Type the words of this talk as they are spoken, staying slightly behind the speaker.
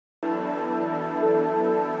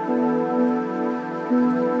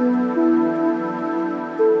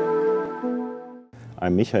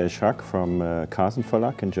I'm Michael Schack from Carlsen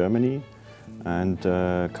Verlag in Germany, and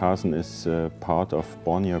Carlsen is part of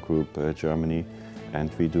Borneo Group Germany, and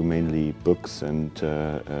we do mainly books and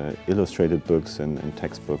illustrated books and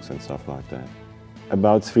textbooks and stuff like that.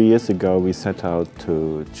 About 3 years ago we set out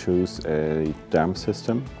to choose a DAM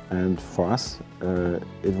system, and for us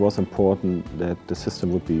it was important that the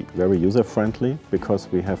system would be very user-friendly, because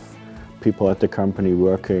we have people at the company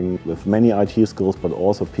working with many IT skills, but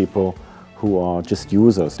also people who are just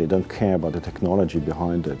users. They don't care about the technology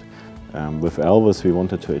behind it. With Elvis we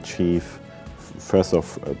wanted to achieve first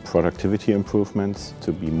off productivity improvements,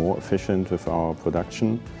 to be more efficient with our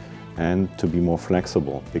production and to be more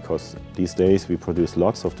flexible, because these days we produce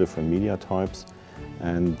lots of different media types,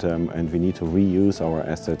 and we need to reuse our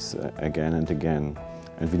assets again and again,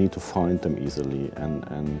 and we need to find them easily,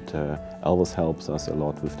 and Elvis helps us a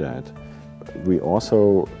lot with that. We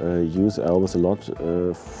also use Elvis a lot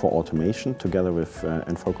for automation together with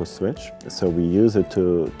Focus Switch. So we use it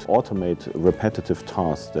to automate repetitive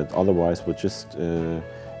tasks that otherwise would just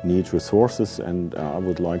need resources, and I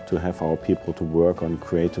would like to have our people to work on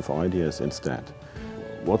creative ideas instead.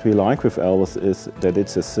 What we like with Elvis is that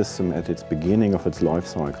it's a system at its beginning of its life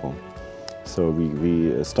cycle. So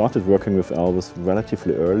we started working with Elvis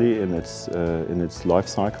relatively early in its life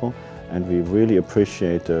cycle, and we really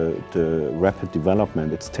appreciate the rapid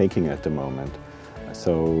development it's taking at the moment.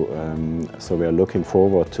 So we are looking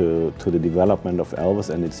forward to the development of Elvis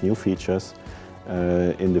and its new features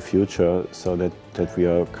in the future, so that we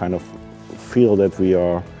are kind of feel that we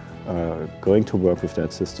are going to work with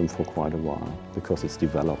that system for quite a while, because it's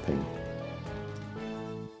developing.